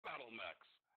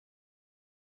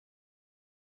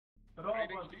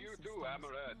Greetings to you too,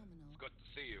 Hammerhead. It's good to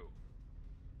see you.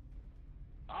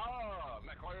 Ah,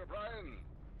 McCoy O'Brien.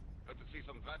 Good to see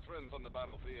some veterans on the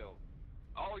battlefield.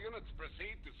 All units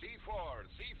proceed to C4.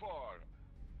 C4.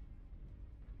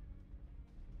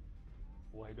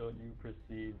 Why don't you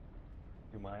proceed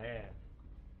to my ass?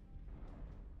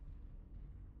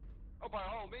 Oh, by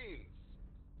all means.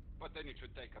 But then you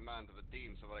should take command of the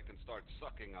team so that I can start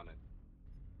sucking on it.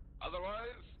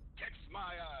 Otherwise, kiss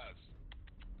my ass.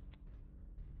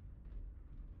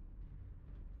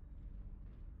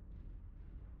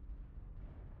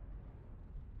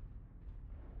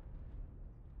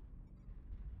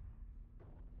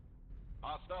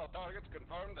 Hostile targets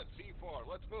confirmed at C4.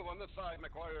 Let's move on this side,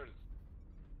 McQuires.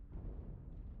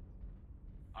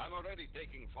 I'm already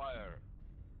taking fire.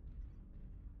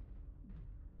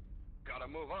 Gotta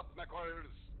move up,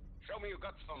 McQuires. Show me you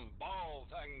got some balls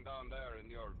hanging down there in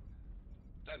your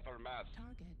center mass.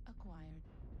 Target acquired.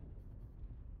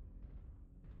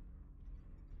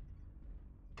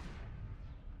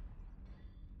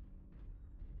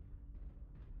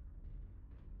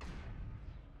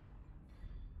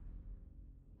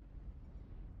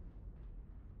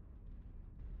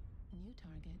 New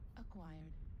target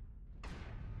acquired.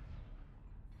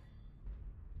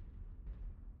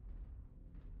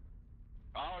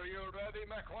 Are you ready,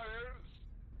 McQuires?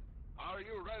 Are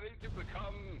you ready to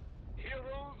become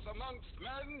heroes amongst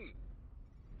men?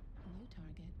 New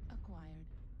target acquired.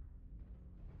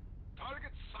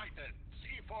 Target sighted.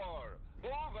 C4.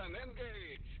 Move and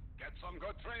engage. Get some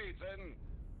good trades in.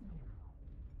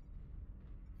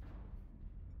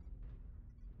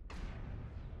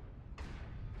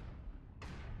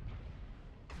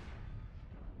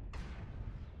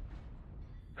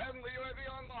 Friendly UAV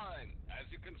online. As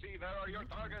you can see, there are your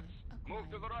targets. Move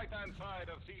to the right-hand side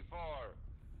of C4.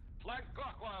 Flank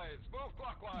clockwise. Move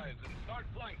clockwise and start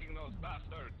flanking those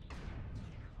bastards.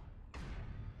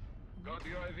 Good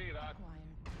UAV, that.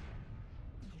 Acquired.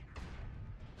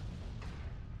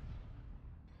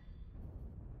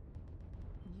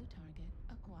 New target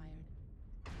acquired.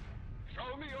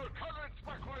 Show me your courage,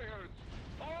 McQuires.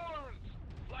 Forwards.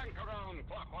 Flank around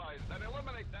clockwise and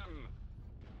eliminate them.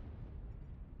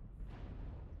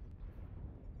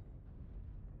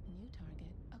 New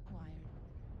target acquired.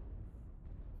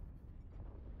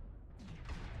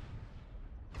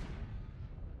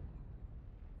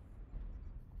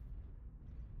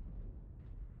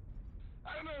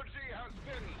 Energy has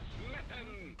been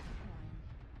smitten. Acquired.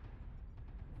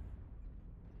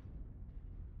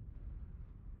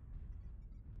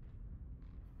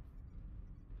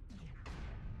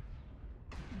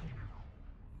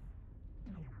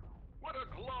 What a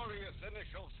glorious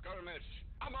initial skirmish.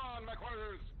 Come on,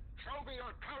 McQuires. Show me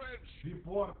your courage.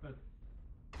 Reported.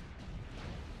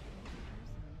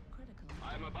 Critical.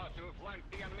 I'm about to flank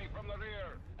the enemy from the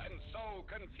rear and sow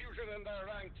confusion in their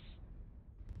ranks.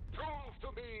 Prove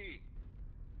to me.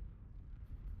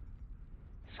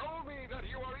 Show me that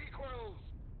you are equals.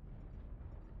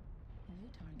 New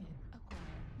target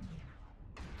acquired.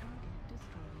 Target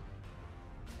destroyed.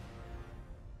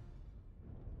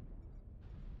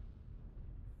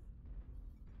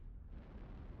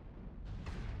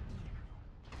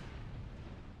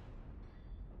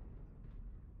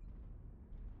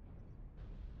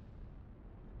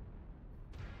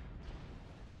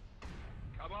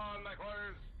 Come on,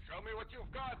 McQuires. Show me what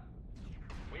you've got.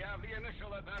 We have the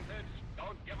initial advantage.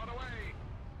 Don't give it away.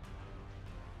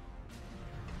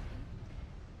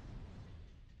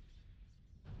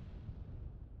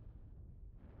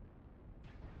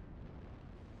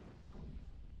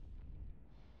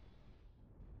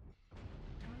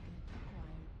 Target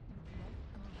acquired.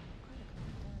 Left arm critical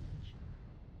damage.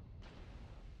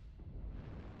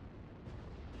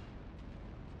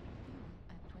 Fuel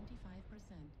at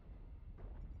 25%.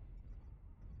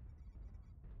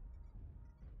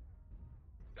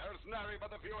 There's nary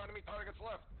but a few enemy targets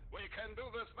left. We can do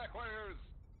this, McQuires.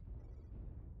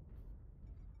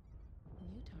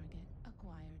 New target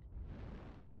acquired.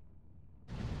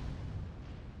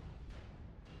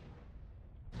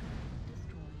 Target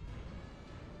destroyed.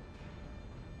 Fuel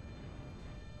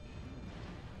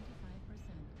at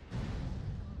 25%.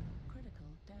 Left arm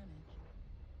critical damage.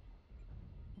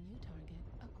 New target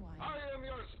acquired. I am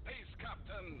your space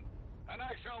captain, and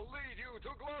I shall lead you to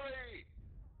glory.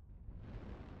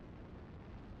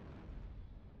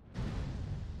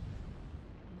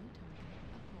 New target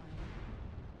acquired.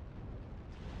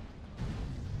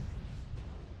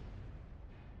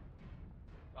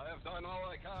 I have done all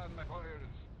I can,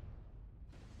 McQuires.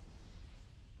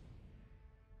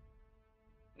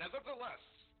 Nevertheless,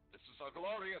 this is a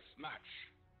glorious match.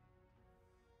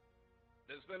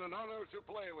 It has been an honor to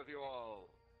play with you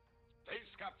all.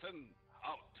 Space Captain,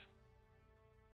 out.